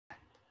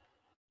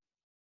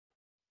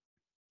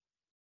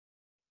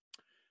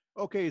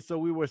Okay, so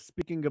we were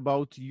speaking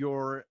about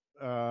your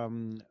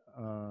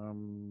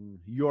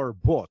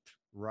bot,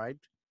 right?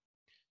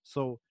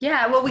 So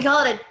Yeah, well, we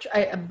call it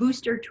a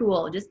booster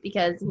tool just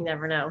because you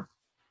never know.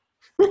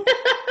 You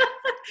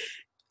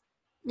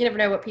never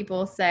know what people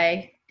will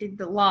say.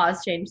 The law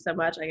has changed so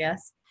much, I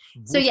guess.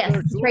 So yes, booster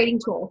it's a tool. trading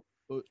tool.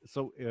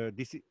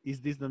 This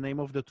is this the name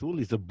of the tool?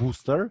 Is a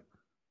booster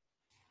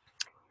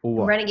or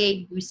what?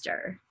 Renegade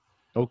booster.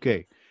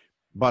 Okay,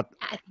 but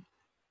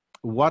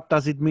what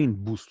does it mean,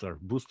 booster?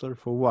 Booster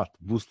for what?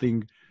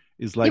 Boosting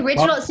is The like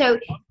original, so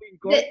pumping the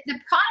coin. the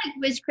product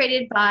was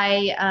created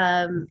by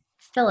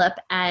Philip,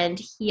 and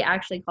he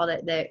actually called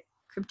it the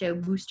crypto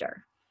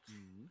booster.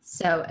 Mhm.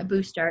 So a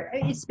booster,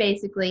 it's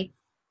basically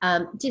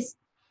just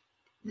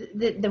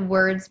the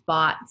words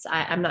bots.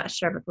 I'm not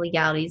sure about the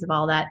legalities of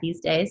all that these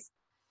days.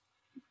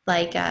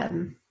 Like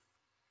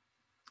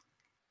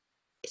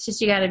it's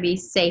just you got to be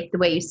safe the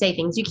way you say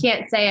things. You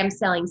can't say I'm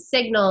selling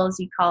signals.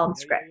 You call them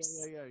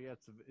scripts. Yeah.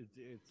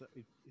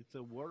 It's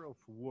a war of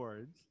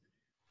words,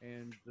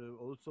 and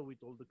also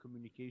with all the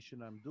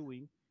communication I'm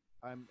doing,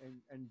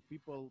 and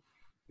people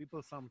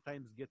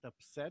sometimes get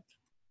upset.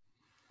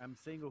 I'm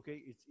saying,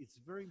 okay, it's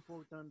very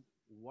important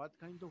what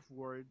kind of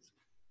words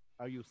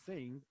are you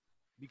saying,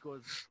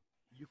 because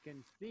you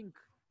can think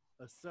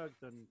a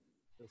certain,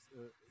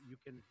 you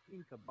can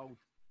think about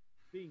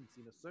things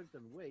in a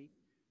certain way,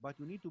 but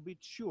you need to be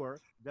sure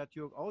that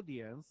your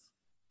audience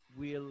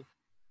will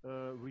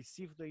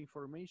receive the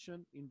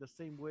information in the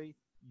same way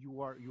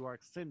you are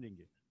sending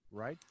it,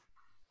 right?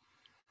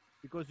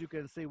 Because you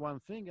can say one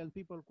thing and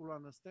people could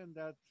understand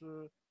that,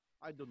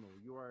 I don't know,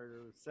 you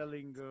are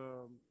selling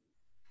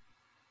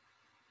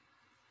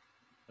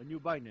a new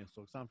Binance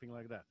or something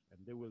like that,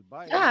 and they will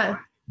buy it. Yeah,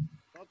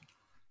 Not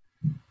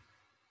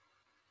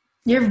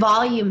your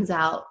volume's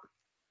out.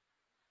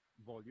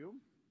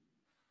 volume.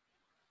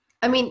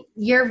 I mean,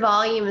 your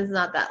volume is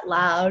not that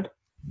loud.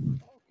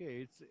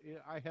 Okay,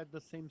 I had the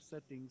same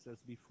settings as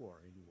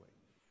before anyway.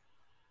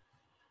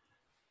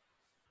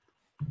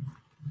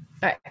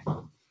 All right.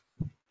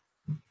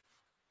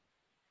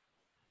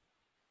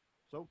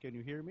 So can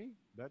you hear me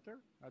better?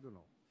 I don't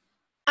know.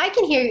 I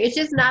can hear you. It's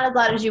just not as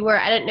loud as you were.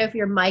 I didn't know if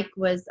your mic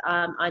was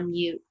on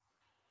mute.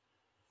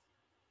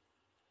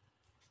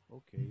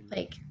 Okay,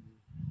 Like,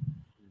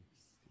 let me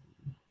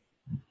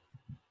see.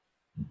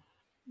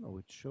 No,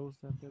 it shows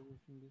that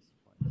everything is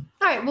fine.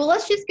 all right. Well,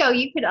 let's just go.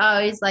 You could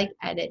always like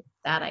edit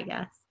that, I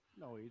guess.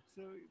 No, it's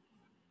okay.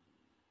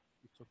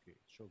 It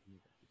showed me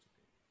that it's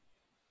okay.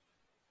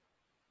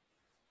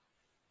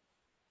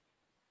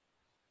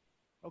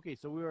 Okay,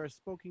 so we are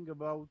speaking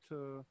about,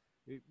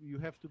 you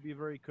have to be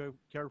very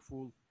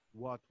careful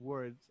what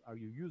words are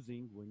you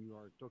using when you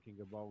are talking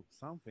about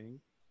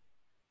something,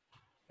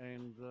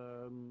 and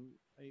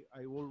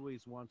I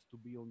always want to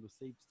be on the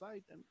safe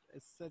side. And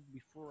as said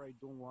before, I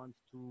don't want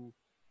to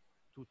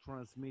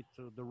transmit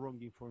the wrong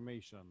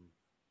information.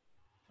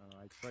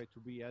 I try to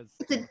be as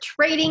It's a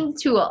trading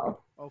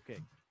tool. okay.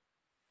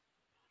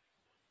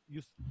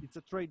 It's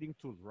a trading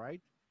tool,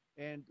 right?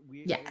 And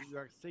Yes. we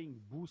are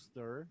saying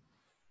booster,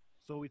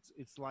 so it's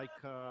like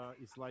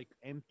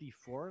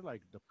MT4,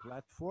 like the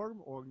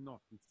platform, or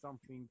not? It's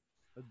something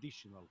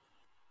additional.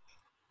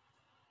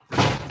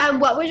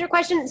 What was your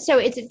question? So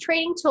it's a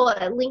trading tool.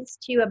 It links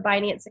to a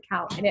Binance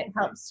account, and it Okay.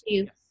 helps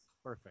you. Yes.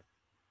 Perfect.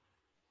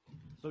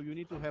 So you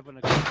need to have an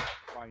account with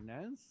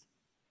Binance,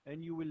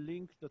 and you will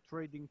link the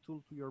trading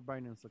tool to your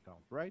Binance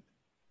account, right?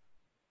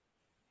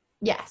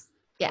 Yes.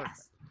 Perfect.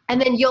 Yes.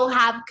 And then you'll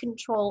have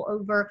control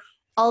over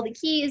all the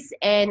keys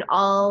and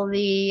all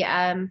the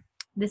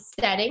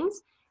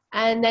settings,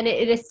 and then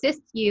it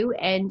assists you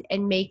and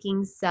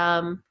making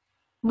some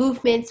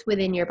movements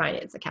within your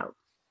Binance account.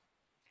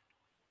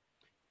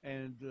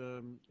 And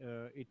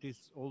it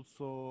is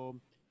also,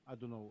 I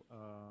don't know,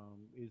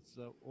 it's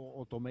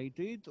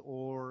automated,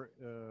 or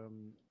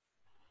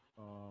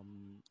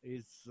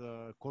is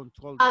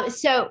controlled.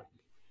 So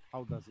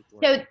How does it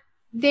work? so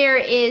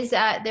there's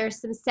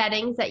some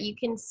settings that you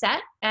can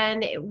set,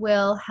 and it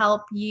will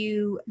help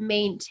you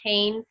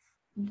maintain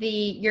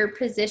your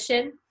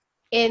position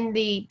in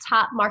the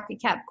top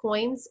market cap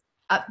coins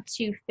up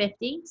to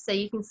 50. So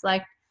you can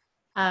select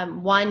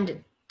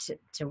one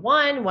to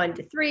one, one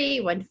to three,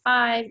 one to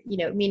five,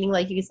 meaning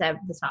like you can set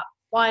the top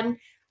one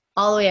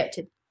all the way up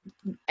to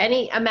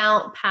any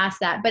amount past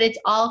that. But it's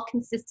all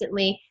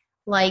consistently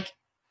like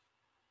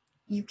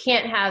you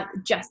can't have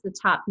just the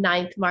top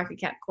ninth market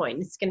cap coin.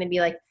 It's going to be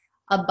like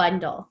a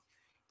bundle.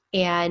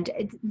 And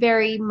it's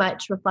very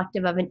much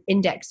reflective of an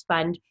index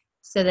fund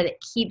so that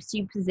it keeps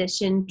you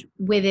positioned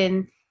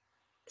within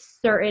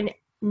certain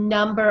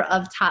number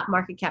of top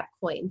market cap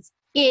coins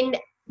in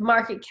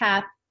market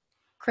cap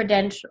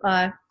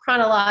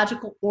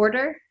chronological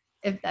order,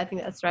 if I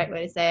think that's the right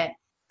way to say it.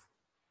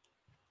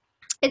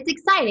 It's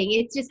exciting.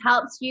 It just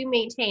helps you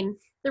maintain.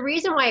 The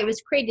reason why it was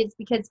created is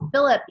because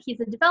Philip, he's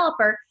a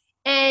developer,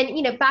 and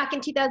back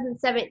in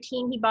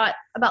 2017, he bought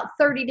about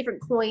 30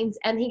 different coins,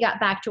 and he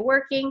got back to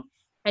working,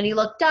 and he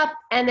looked up,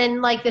 and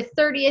then like the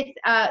 30th,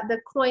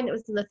 the coin that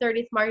was in the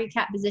 30th market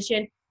cap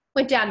position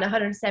went down to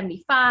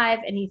 175,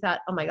 and he thought,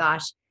 oh my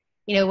gosh,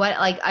 you know what?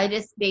 Like, I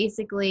just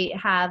basically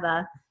have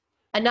a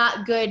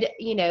not good,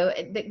 you know,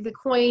 the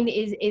coin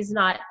is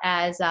not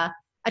as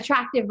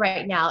attractive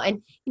right now.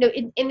 And, you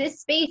know, in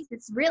this space,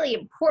 it's really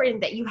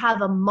important that you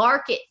have a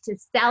market to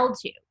sell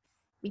to,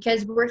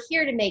 because we're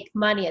here to make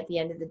money at the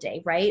end of the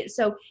day, right?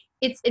 So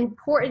it's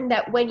important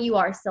that when you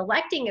are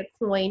selecting a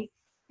coin,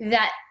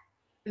 that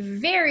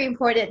very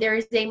important that there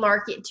is a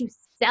market to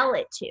sell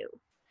it to.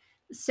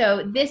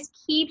 So this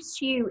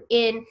keeps you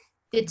in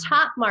the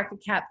top market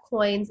cap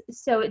coins.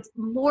 So it's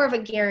more of a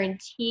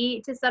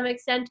guarantee to some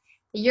extent.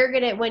 You're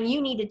gonna, when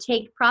you need to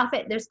take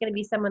profit, there's gonna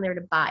be someone there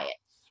to buy it.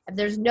 If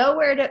there's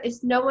nowhere to,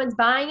 if no one's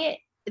buying it,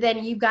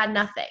 then you've got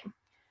nothing.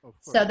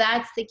 So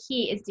that's the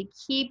key, is to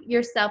keep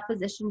yourself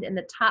positioned in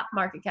the top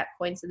market cap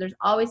coins. So there's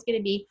always going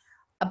to be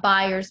a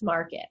buyer's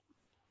market.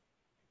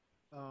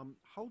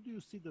 How do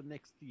you see the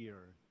next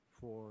year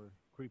for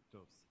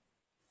cryptos?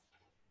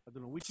 I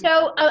don't know.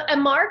 So a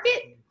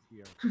market.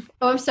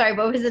 Oh, I'm sorry.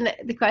 What was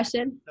the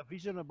question? The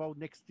vision about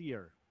next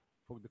year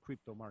for the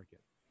crypto market.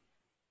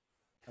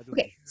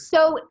 Okay,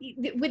 so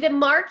with the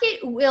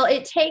market,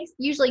 it takes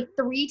usually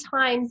 3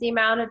 times the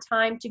amount of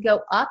time to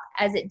go up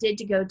as it did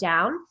to go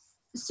down.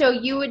 So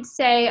you would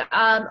say,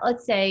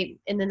 let's say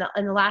in the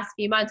last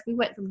few months, we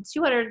went from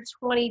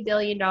 $220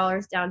 billion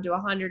down to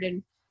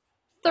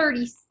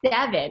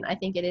 137, I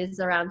think it is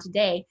around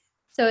today.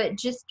 So it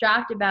just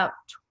dropped about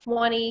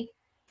 20,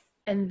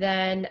 and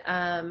then,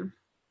 oh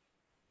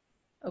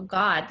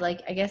God,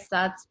 like, I guess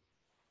that's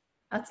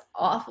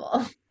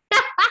awful.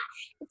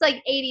 It's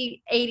like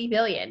 80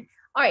 billion.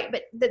 All right,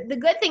 but the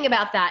good thing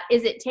about that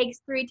is it takes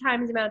 3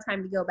 times the amount of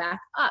time to go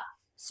back up.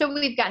 So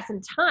we've got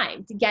some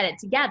time to get it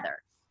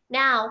together.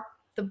 Now,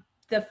 the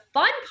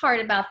fun part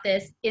about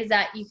this is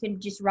that you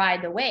can just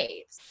ride the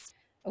waves,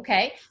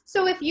 okay?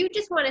 So if you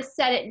just want to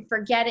set it and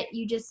forget it,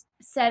 you just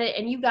set it,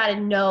 and you got to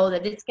know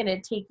that it's going to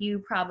take you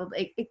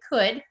probably, it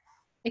could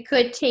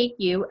take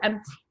you, and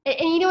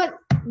you know what?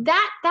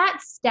 That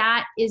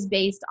stat is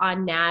based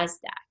on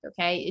NASDAQ,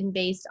 okay, and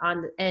based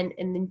on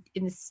in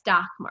the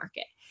stock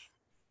market.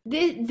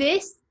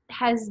 This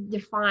has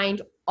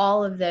defined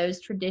all of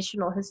those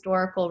traditional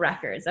historical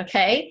records,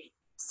 okay?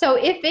 So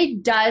if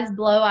it does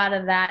blow out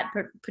of that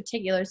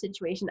particular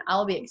situation,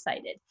 I'll be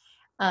excited.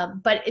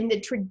 But in the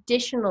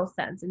traditional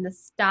sense, in the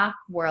stock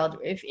world,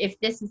 if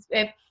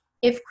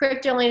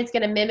cryptoland is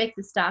going to mimic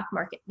the stock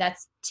market,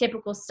 that's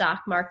typical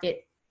stock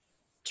market,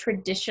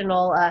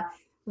 traditional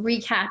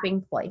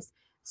recapping place.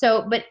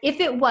 So, but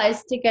if it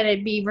was going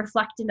to be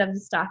reflective of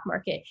the stock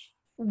market,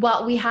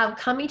 what we have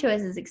coming to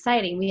us is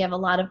exciting. We have a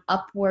lot of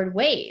upward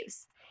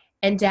waves,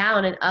 and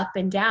down and up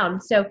and down.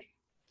 So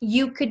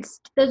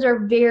those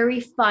are very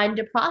fun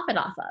to profit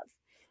off of.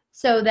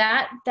 So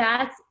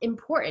that's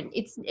important.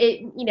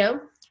 You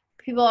know,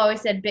 people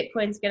always said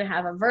Bitcoin's going to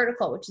have a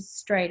vertical, which is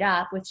straight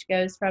up, which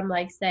goes from,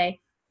 like, say,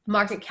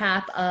 market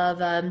cap of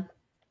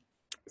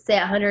say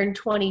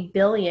 120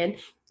 billion,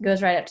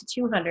 goes right up to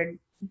 200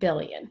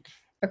 billion.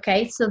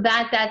 Okay, so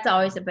that's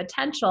always a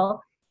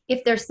potential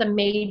if there's some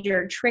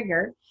major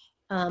trigger.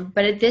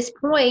 But at this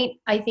point,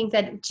 I think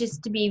that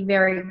just to be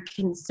very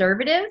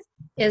conservative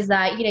is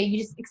that, you know, you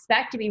just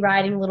expect to be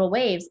riding little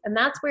waves. And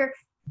that's where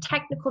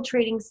technical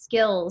trading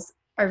skills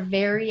are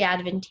very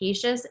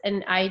advantageous.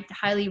 And I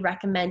highly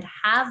recommend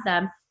have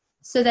them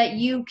so that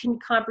you can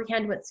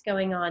comprehend what's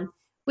going on,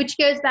 which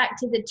goes back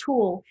to the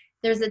tool.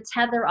 There's a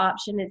tether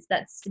option. It's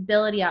that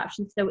stability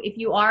option. So if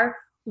you are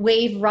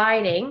wave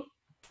riding,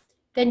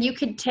 then you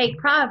could take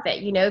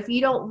profit. You know, if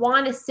you don't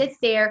want to sit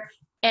there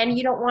and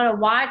you don't want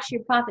to watch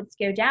your profits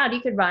go down,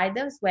 you could ride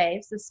those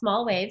waves, the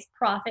small waves,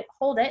 profit,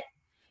 hold it,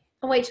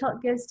 and wait till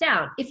it goes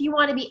down. If you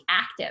want to be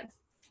active,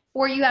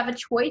 or you have a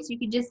choice, you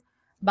could just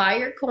buy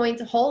your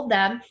coins, hold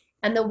them.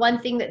 And the one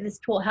thing that this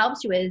tool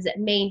helps you is it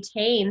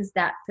maintains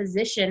that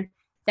position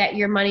that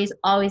your money's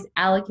always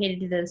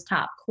allocated to those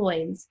top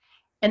coins.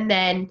 And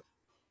then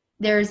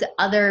there's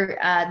other,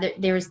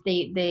 there's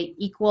the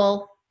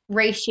equal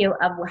ratio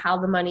of how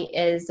the money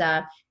is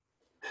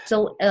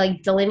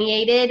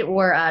delineated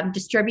or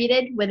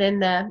distributed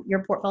within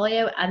your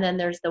portfolio, and then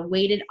there's the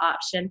weighted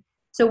option.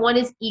 So one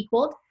is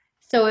equaled.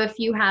 So if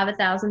you have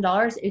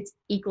 $1,000, it's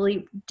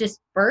equally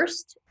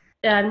dispersed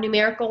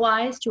numerical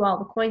wise to all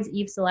the coins that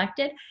you've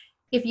selected.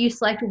 If you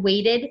select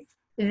weighted,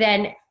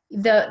 then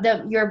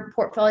your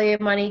portfolio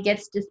money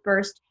gets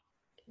dispersed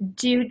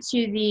due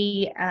to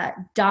the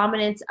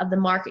dominance of the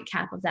market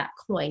cap of that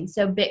coin.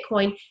 So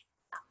Bitcoin,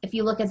 if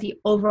you look at the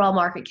overall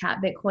market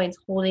cap, Bitcoin's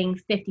holding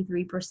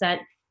 53%.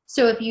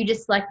 So if you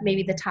just select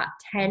maybe the top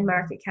 10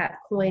 market cap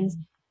coins,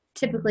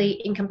 typically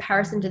in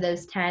comparison to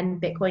those 10,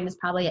 Bitcoin is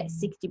probably at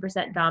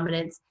 60%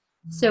 dominance.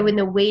 So in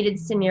the weighted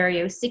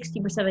scenario,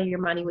 60% of your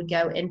money would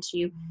go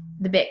into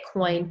the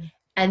Bitcoin,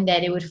 and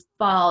then it would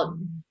fall,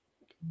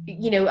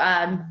 you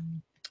know,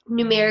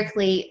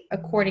 numerically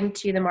according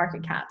to the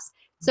market caps.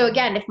 So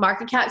again, if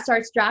market cap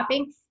starts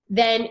dropping,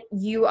 then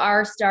you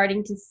are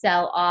starting to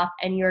sell off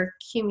and you're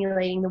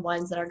accumulating the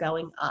ones that are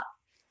going up.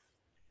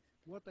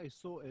 What I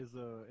saw as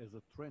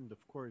a trend,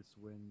 of course,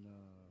 when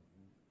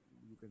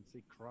you can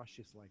say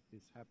crashes like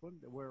this happened,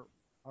 there were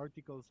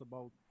articles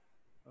about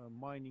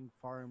mining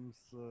farms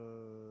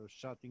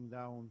shutting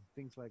down,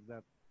 things like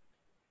that.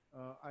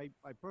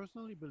 I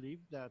personally believe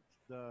that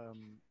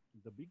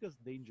the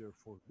biggest danger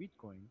for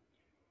Bitcoin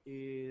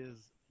is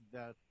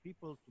that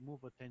people to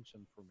move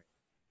attention from it.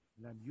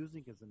 And I'm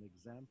using as an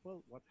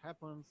example what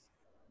happens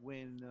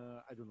when,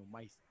 I don't know,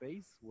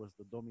 MySpace was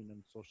the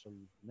dominant social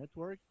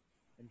network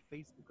and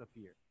Facebook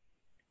appeared.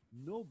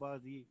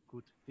 Nobody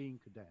could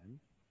think then,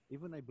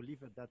 even I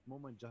believe at that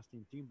moment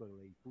Justin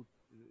Timberlake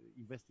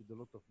invested a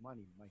lot of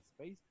money in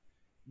MySpace.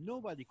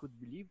 Nobody could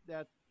believe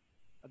that,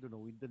 I don't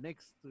know, in the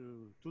next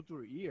 2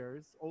 3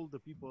 years, all the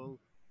people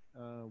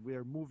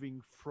were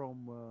moving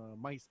from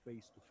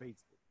MySpace to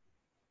Facebook.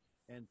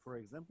 And for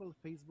example,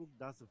 Facebook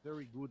does a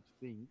very good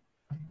thing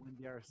when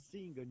they are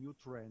seeing a new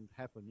trend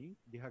happening,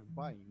 they are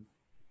buying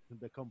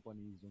the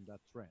companies on that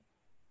trend.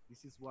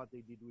 This is what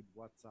they did with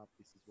WhatsApp.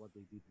 This is what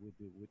they did with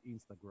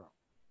Instagram.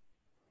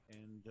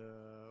 And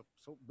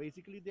so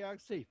basically, they are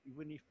safe.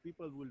 Even if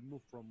people will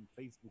move from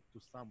Facebook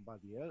to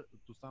somebody else,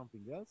 to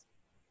something else,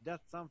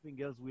 that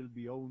something else will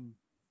be owned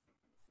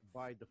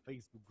by the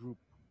Facebook group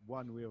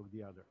one way or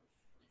the other.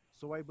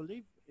 So I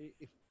believe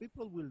if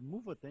people will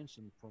move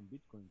attention from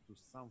Bitcoin to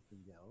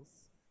something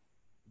else,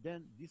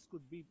 then this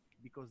could be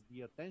because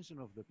the attention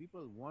of the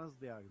people, once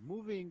they are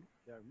moving,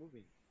 they are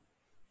moving.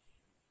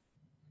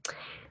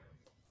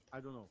 I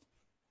don't know.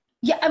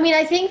 Yeah, I mean,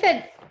 I think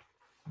that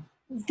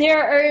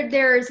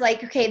there's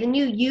like, okay, the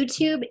new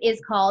YouTube is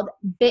called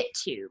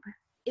BitTube.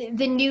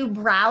 The new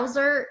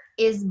browser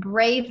is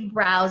Brave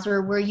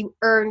browser, where you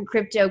earn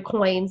crypto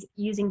coins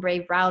using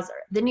Brave browser.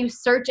 The new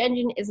search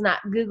engine is not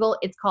Google,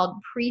 it's called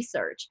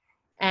Presearch.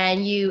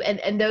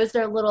 And those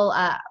are little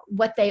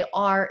what they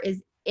are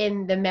is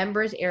in the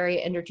members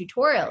area under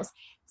tutorials.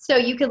 So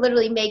you can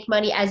literally make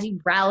money as you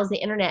browse the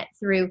internet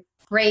through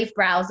Brave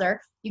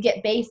browser. You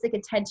get basic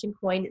attention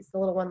coin. It's the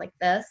little one like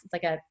this. It's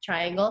like a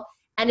triangle,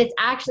 and it's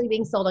actually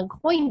being sold on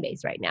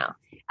Coinbase right now.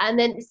 And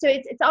then so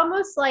it's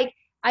almost like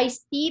I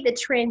see the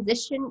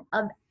transition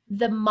of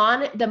the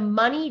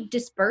money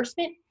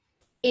disbursement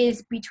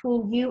is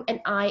between you and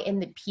I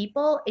and the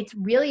people. It's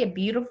really a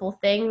beautiful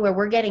thing where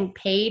we're getting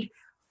paid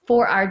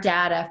for our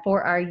data,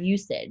 for our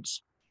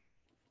usage.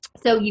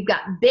 So you've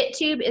got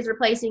BitTube is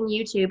replacing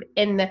YouTube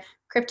in the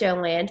crypto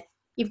land.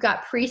 You've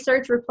got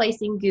Presearch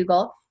replacing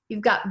Google.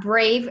 You've got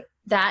Brave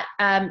that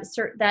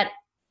that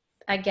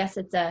I guess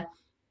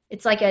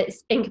it's like a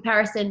in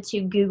comparison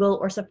to Google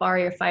or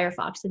Safari or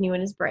Firefox. The new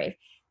one is Brave.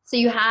 So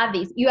you have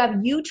these. You have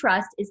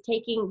UTrust is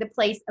taking the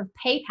place of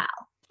PayPal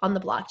on the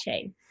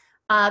blockchain.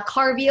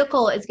 Car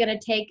Vehicle is going to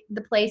take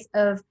the place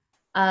of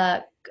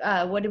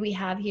what do we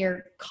have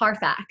here?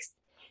 Carfax.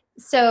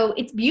 So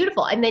it's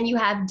beautiful. And then you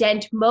have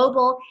Dent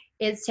Mobile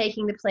is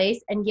taking the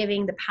place and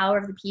giving the power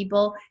of the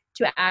people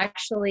to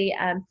actually,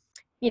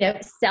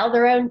 sell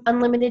their own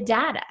unlimited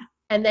data.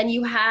 And then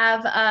you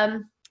have,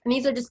 and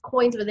these are just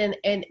coins within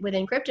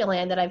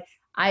Cryptoland that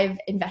I've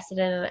invested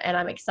in, and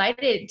I'm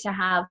excited to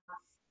have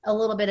a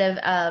little bit of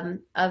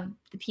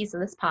the piece of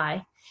this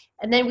pie.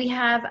 And then we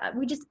have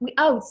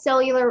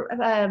cellular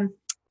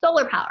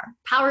solar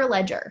power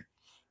ledger,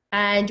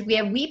 and we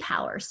have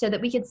WePower so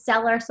that we could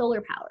sell our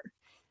solar power.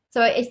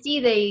 So I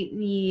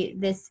see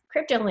this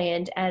crypto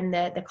land and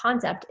the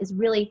concept is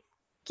really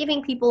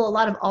giving people a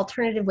lot of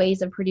alternative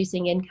ways of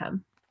producing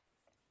income.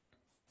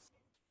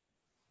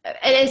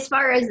 And as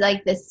far as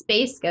like the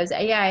space goes,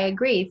 yeah, I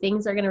agree.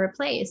 Things are going to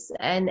replace,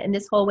 and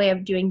this whole way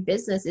of doing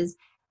business is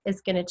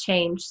going to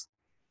change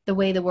the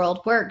way the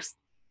world works.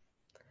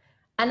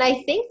 And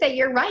I think that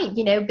you're right.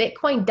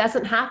 Bitcoin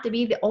doesn't have to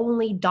be the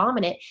only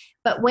dominant,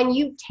 but when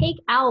you take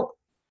out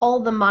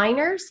all the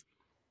miners,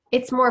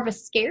 it's more of a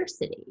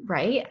scarcity,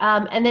 right?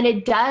 And then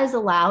it does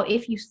allow,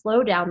 if you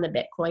slow down the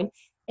Bitcoin,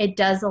 it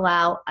does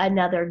allow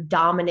another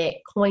dominant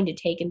coin to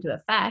take into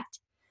effect.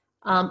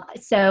 And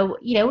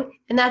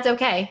that's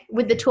okay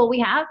with the tool we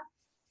have.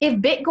 If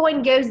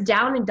Bitcoin goes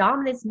down in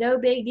dominance, no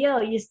big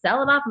deal. You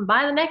sell it off and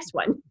buy the next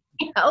one.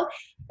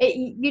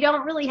 You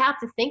don't really have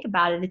to think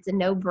about it. It's a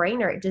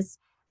no-brainer.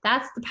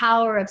 That's the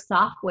power of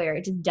software.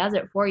 It just does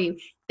it for you.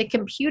 The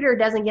computer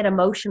doesn't get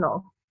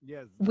emotional.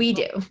 Yes, we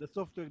do. The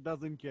software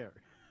doesn't care.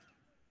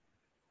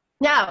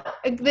 No,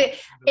 it's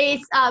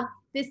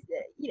this.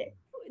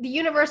 The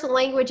universal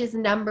language is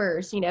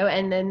numbers,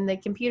 and then the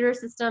computer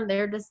system,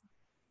 they're just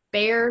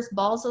bears,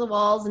 balls to the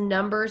walls, and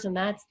numbers, and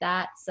that's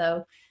that.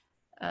 So,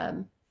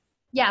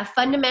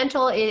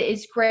 fundamental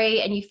is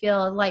great, and you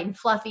feel light and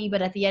fluffy,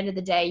 but at the end of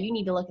the day, you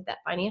need to look at that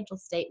financial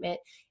statement,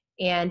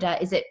 and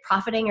is it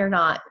profiting or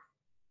not?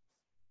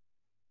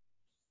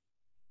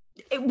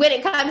 When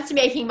it comes to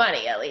making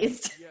money, at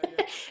least.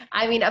 Yeah.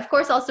 I mean, of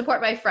course, I'll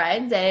support my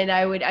friends, and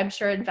I'm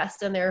sure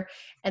invest in their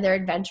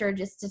adventure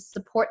just to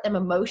support them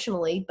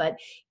emotionally. But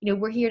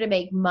we're here to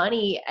make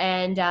money,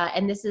 and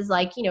this is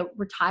like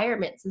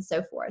retirements and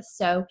so forth.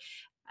 So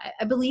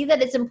I believe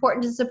that it's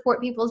important to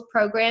support people's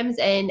programs,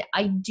 and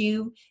I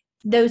do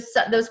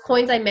those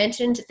coins I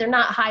mentioned, they're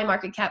not high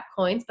market cap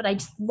coins, but I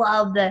just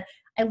love the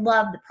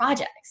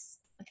projects.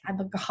 Like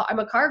I'm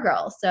a car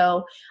girl,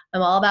 so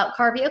I'm all about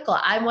car vehicle.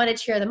 I want to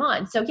cheer them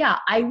on. So yeah,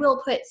 I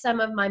will put some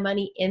of my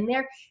money in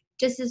there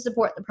just to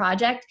support the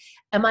project.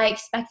 Am I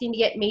expecting to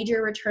get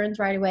major returns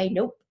right away?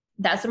 Nope.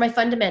 That's my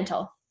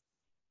fundamental.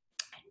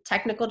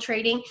 Technical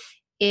trading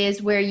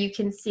is where you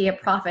can see a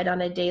profit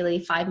on a daily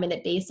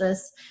 5-minute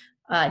basis,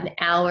 an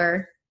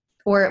hour,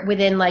 or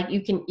within like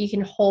you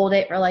can hold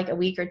it for like a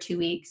week or 2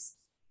 weeks.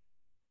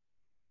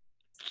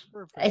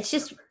 Perfect. It's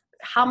just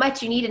how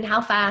much you need and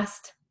how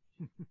fast.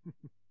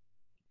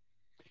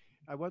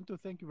 I want to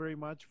thank you very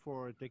much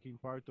for taking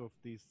part of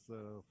this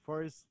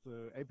first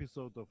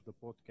episode of the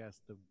podcast,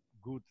 The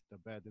Good, the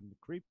Bad, and the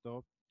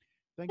Crypto.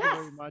 Thank you Yes.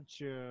 very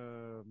much,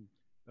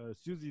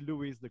 Susie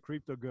Lewis, the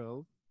crypto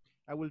girl.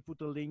 I will put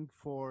a link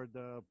for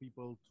the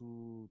people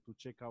to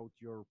check out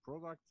your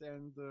products,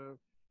 and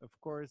of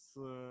course,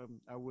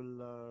 I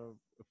will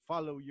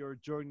follow your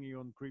journey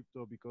on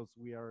crypto because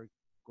we are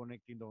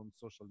connected on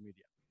social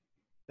media.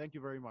 Thank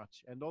you very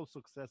much, and all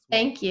success with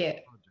Thank you.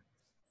 projects.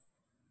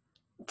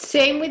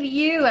 Same with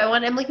you.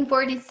 I'm looking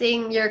forward to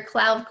seeing your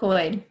cloud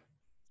coin.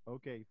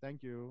 Okay,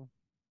 thank you.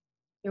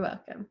 You're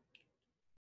welcome.